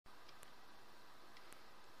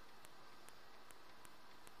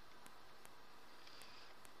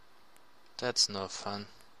That's no fun.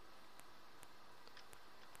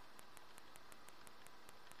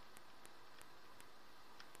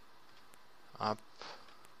 Up.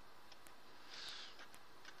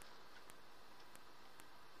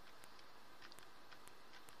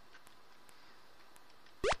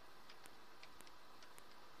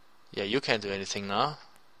 Yeah, you can't do anything now.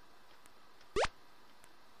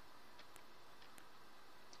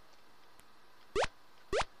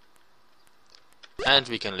 And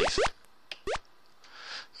we can leave.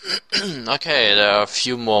 Okay, there are a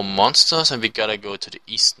few more monsters and we gotta go to the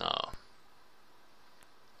east now.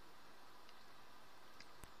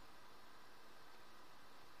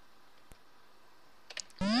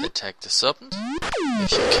 Attack the serpent,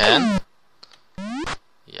 if you can.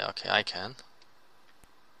 Yeah, okay, I can.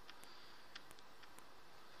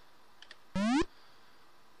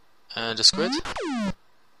 And the squid.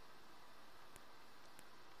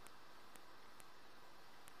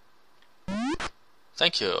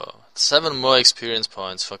 Thank you. 7 more experience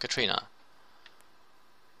points for Katrina.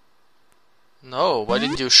 No, why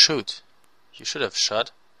didn't you shoot? You should have shot.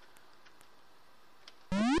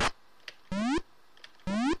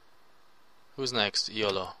 Who's next?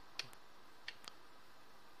 YOLO.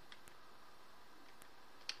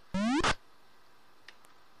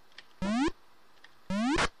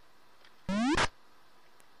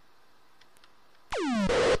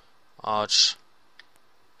 Ouch.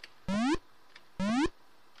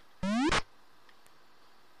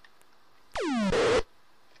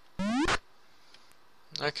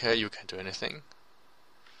 Okay, you can't do anything.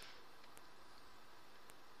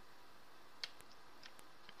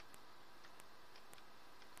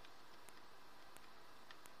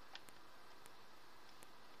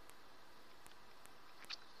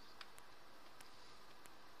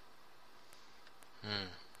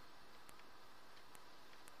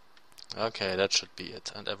 Okay, that should be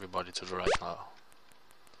it. And everybody to the right now.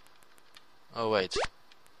 Oh wait.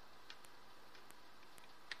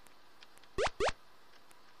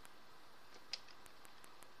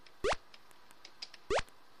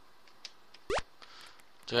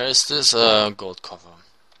 There is this gold cover.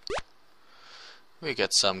 We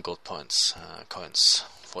get some gold points, coins,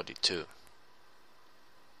 42.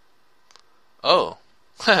 Oh,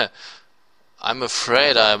 I'm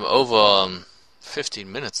afraid I'm over 15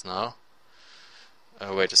 minutes now.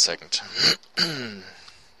 Wait a second.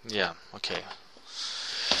 Yeah, okay.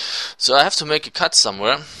 So I have to make a cut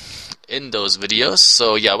somewhere in those videos.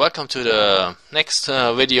 So yeah, welcome to the next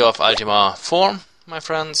video of Ultima IV, my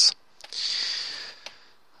friends.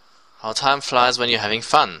 How time flies when you're having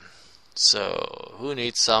fun. So, who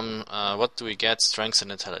needs some, what do we get? Strength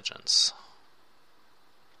and intelligence.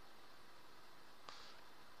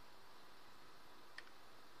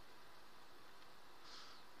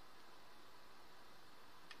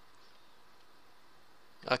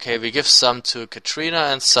 Okay, we give some to Katrina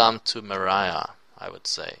and some to Mariah, I would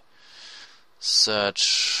say.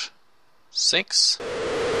 Search 6.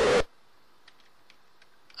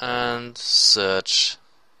 And search...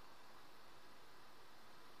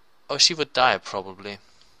 Oh, she would die probably.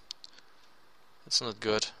 That's not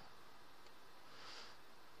good.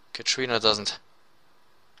 Katrina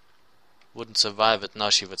wouldn't survive it. Now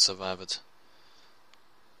she would survive it.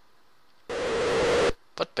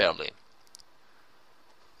 But barely.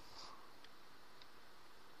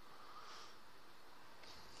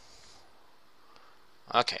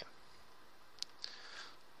 Okay.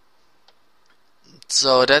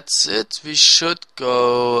 So that's it. We should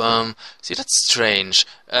go. See, that's strange.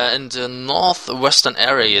 In the northwestern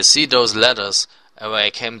area, you see those ladders where I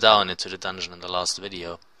came down into the dungeon in the last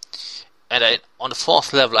video. And on the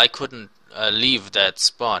 4th level, I couldn't leave that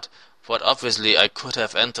spot. But obviously, I could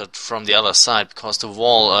have entered from the other side because the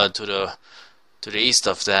wall to the east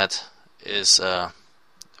of that is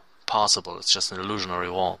passable. It's just an illusionary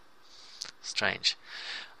wall. Strange.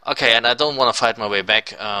 Okay, and I don't want to fight my way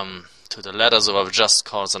back. To the ladder, so I've just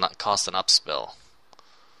cast an up spell.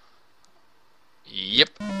 Yep.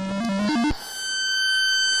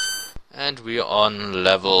 And we're on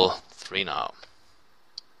level 3 now.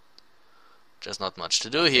 Just not much to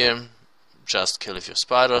do here. Just kill a few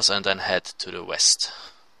spiders and then head to the west.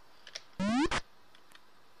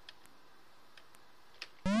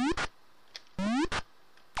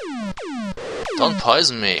 Don't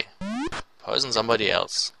poison me. Poison somebody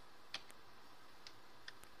else.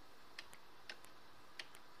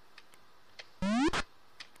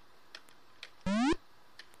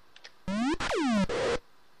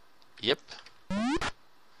 Yep.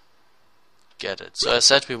 Get it. So I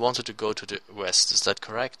said we wanted to go to the west. Is that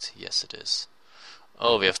correct? Yes, it is.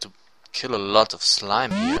 Oh, we have to kill a lot of slime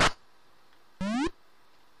here.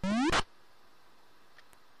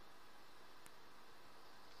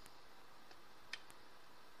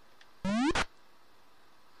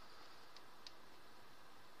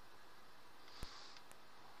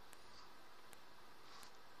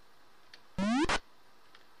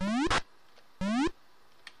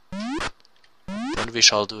 and we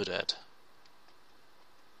shall do that.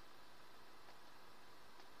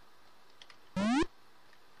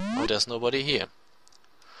 Oh, there's nobody here.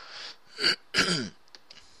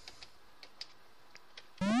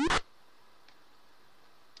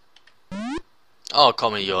 Oh,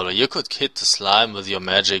 come on, YOLO. You could hit the slime with your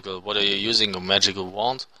magical... What are you using? A magical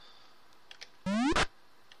wand?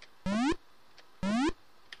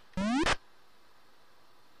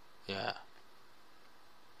 Yeah.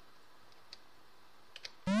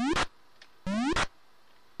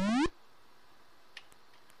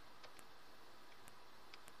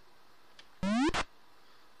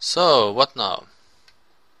 So, what now?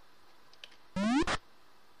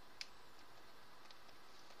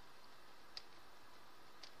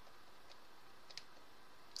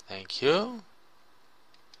 Thank you.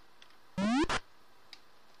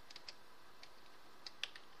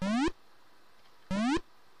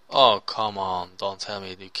 Oh, come on. Don't tell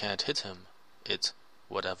me you can't hit him.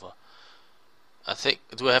 Whatever. I think...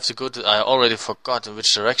 Do I have to go to... I already forgot in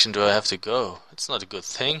which direction do I have to go. It's not a good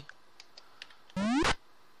thing.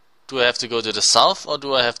 Do I have to go to the south or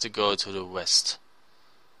do I have to go to the west?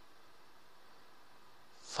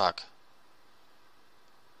 Fuck.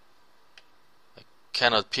 I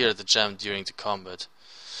cannot peer the gem during the combat.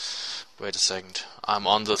 Wait a second. I'm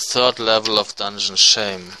on the 3rd level of dungeon.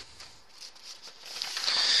 Shame.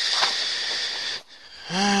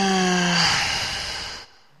 I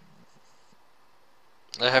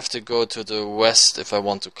have to go to the west if I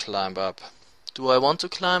want to climb up. Do I want to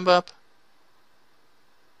climb up?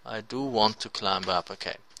 I do want to climb up,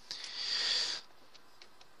 okay.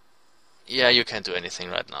 Yeah, you can't do anything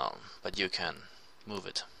right now, but you can move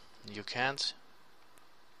it. You can't?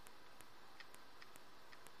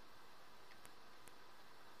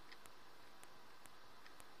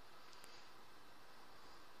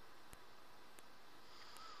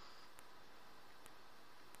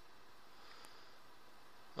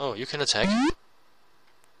 Oh, you can attack?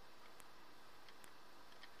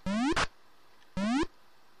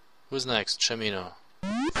 Who's next? Chamino.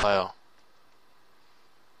 Fire.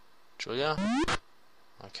 Julia?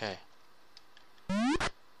 Okay.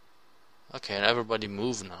 Okay, and everybody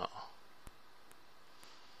move now.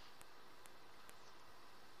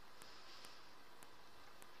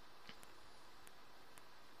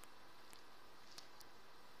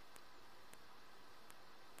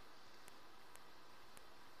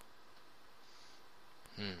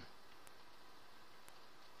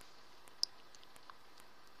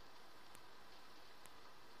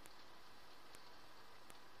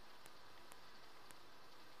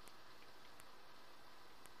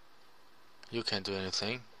 You can't do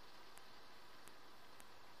anything.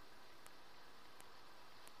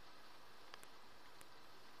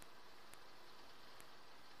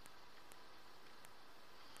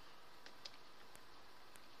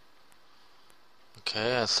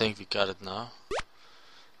 Okay, I think we got it now.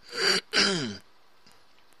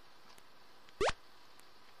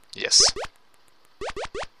 Yes.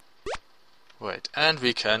 Wait, and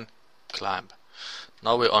we can climb.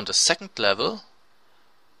 Now we're on the 2nd level.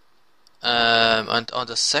 And on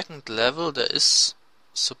the 2nd level there is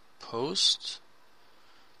supposed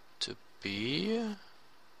to be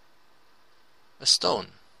a stone.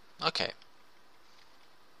 Okay.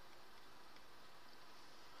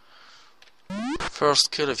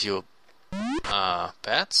 First kill a few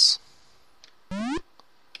bats.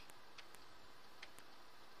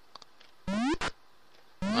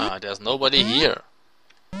 There's nobody here.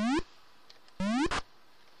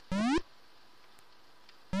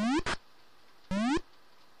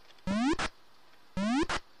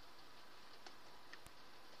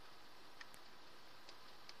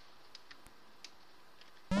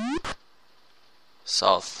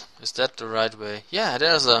 South. Is that the right way? Yeah,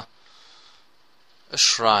 there's a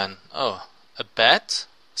shrine. Oh, a bat?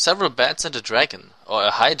 Several bats and a dragon. Or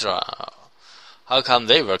a hydra. How come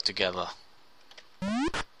they work together?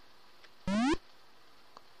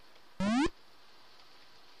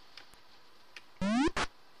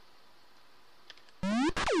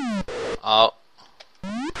 Oh.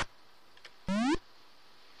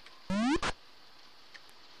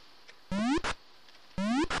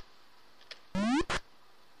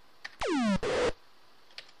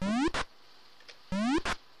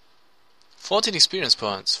 $14 experience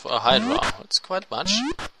points for a hydra. That's quite much.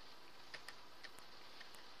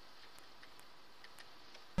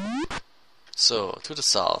 So, to the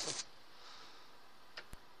south.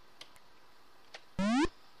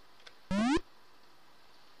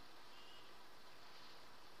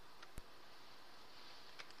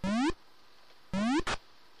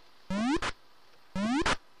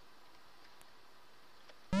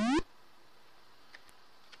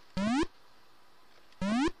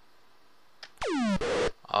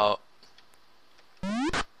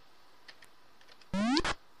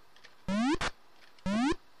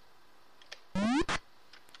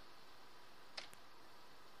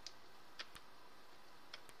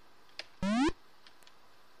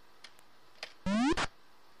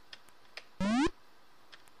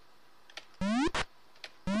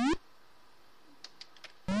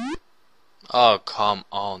 Oh, come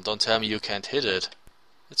on. Don't tell me you can't hit it.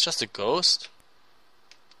 It's just a ghost.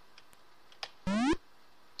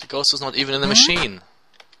 The ghost is not even in the machine.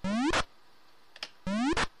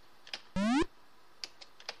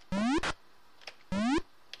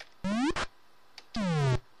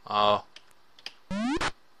 Oh.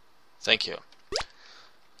 Thank you.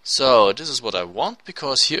 So, this is what I want,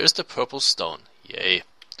 because here is the purple stone. Yay.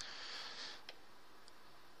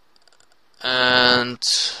 And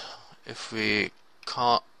if we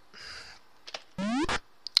can't...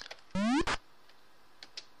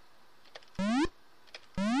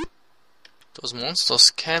 Those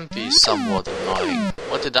monsters can be somewhat annoying.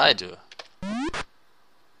 What did I do?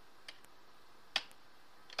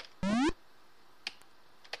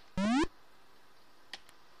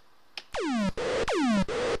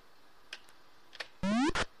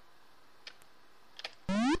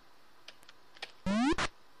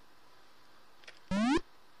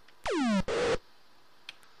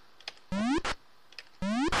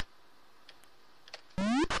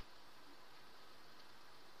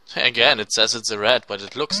 Again, it says it's a rat, but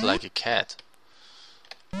it looks like a cat.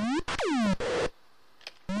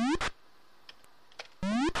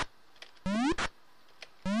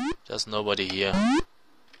 There's nobody here.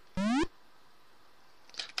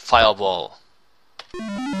 Fireball.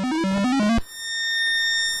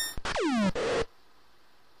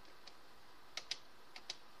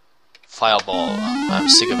 Fireball. I'm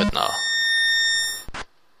sick of it now.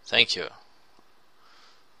 Thank you.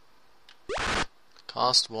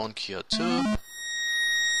 Cast 1, cure 2.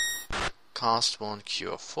 Cast 1,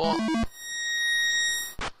 cure 4.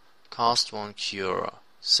 Cast 1, cure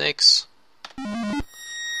 6.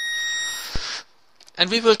 And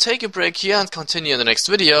we will take a break here and continue in the next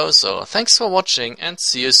video, so thanks for watching and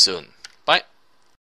see you soon.